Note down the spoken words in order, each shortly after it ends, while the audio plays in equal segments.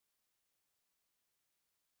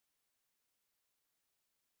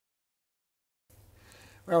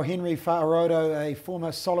Well, Henry Whaoroto, a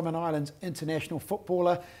former Solomon Islands international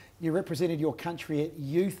footballer, you represented your country at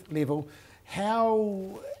youth level.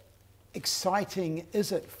 How exciting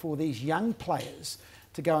is it for these young players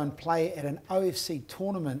to go and play at an OFC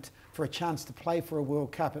tournament for a chance to play for a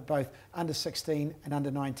World Cup at both under 16 and under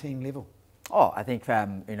 19 level? Oh, I think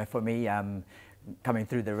for me, coming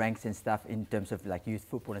through the ranks and stuff in terms of like youth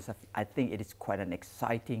football and stuff, I think it is quite an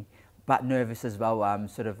exciting but nervous as well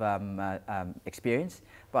experience.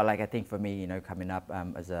 But like I think for me, coming up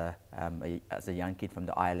as a young kid from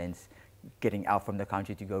the islands, getting out from the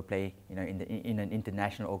country to go play, in an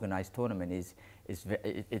international organised tournament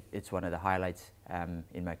it's one of the highlights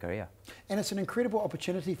in my career. And it's an incredible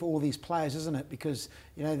opportunity for all these players, isn't it? Because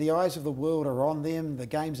the eyes of the world are on them. The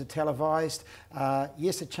games are televised.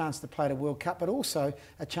 Yes, a chance to play at a World Cup, but also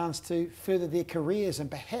a chance to further their careers and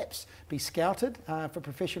perhaps be scouted for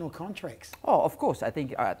professional contracts. Oh, of course. I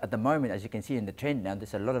think at the moment, as you can see in the trend now,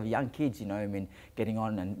 there's a lot of young kids, getting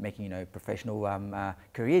on and making professional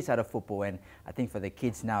careers out of football. And I think for the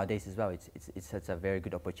kids nowadays as well, it's a very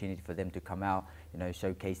good opportunity for them to come out,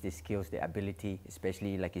 showcase their skills, their ability,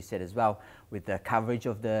 especially like you said as well, with the coverage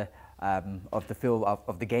of the field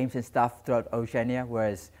of the games and stuff throughout Oceania.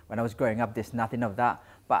 Whereas when I was growing up, there's nothing of that.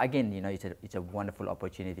 But again, it's a wonderful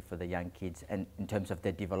opportunity for the young kids, and in terms of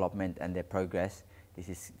their development and their progress,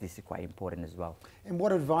 this is quite important as well. And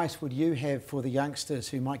what advice would you have for the youngsters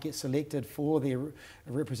who might get selected for their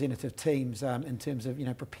representative teams in terms of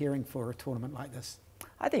preparing for a tournament like this?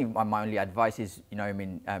 I think my only advice is,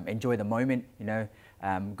 enjoy the moment,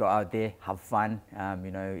 go out there, have fun.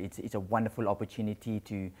 It's a wonderful opportunity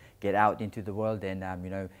to get out into the world and,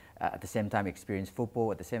 at the same time experience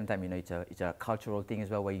football. At the same time, it's a cultural thing as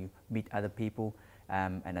well where you meet other people.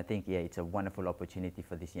 And I think, it's a wonderful opportunity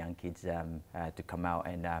for these young kids to come out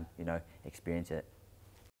and, experience it.